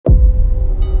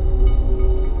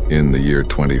In the year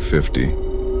 2050,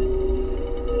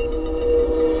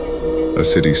 a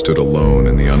city stood alone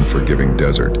in the unforgiving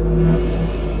desert.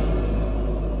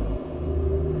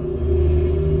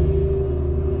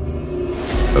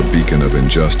 A beacon of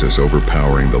injustice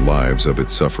overpowering the lives of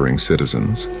its suffering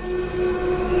citizens.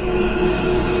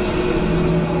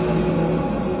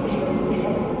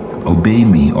 Obey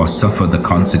me or suffer the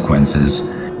consequences.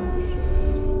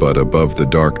 But above the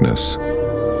darkness,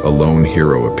 a lone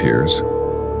hero appears,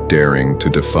 daring to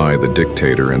defy the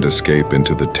dictator and escape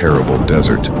into the terrible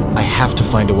desert. I have to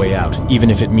find a way out, even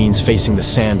if it means facing the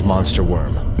sand monster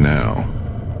worm. Now,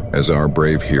 as our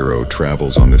brave hero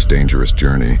travels on this dangerous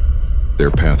journey,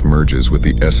 their path merges with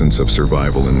the essence of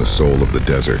survival in the soul of the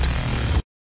desert.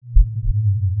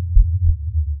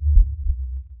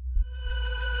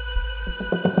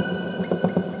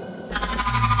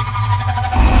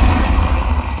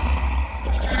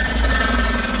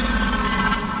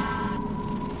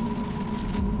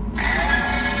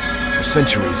 For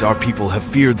centuries, our people have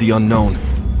feared the unknown,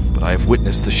 but I have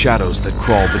witnessed the shadows that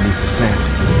crawl beneath the sand.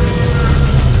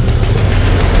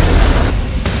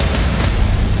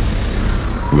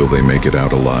 Will they make it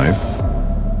out alive?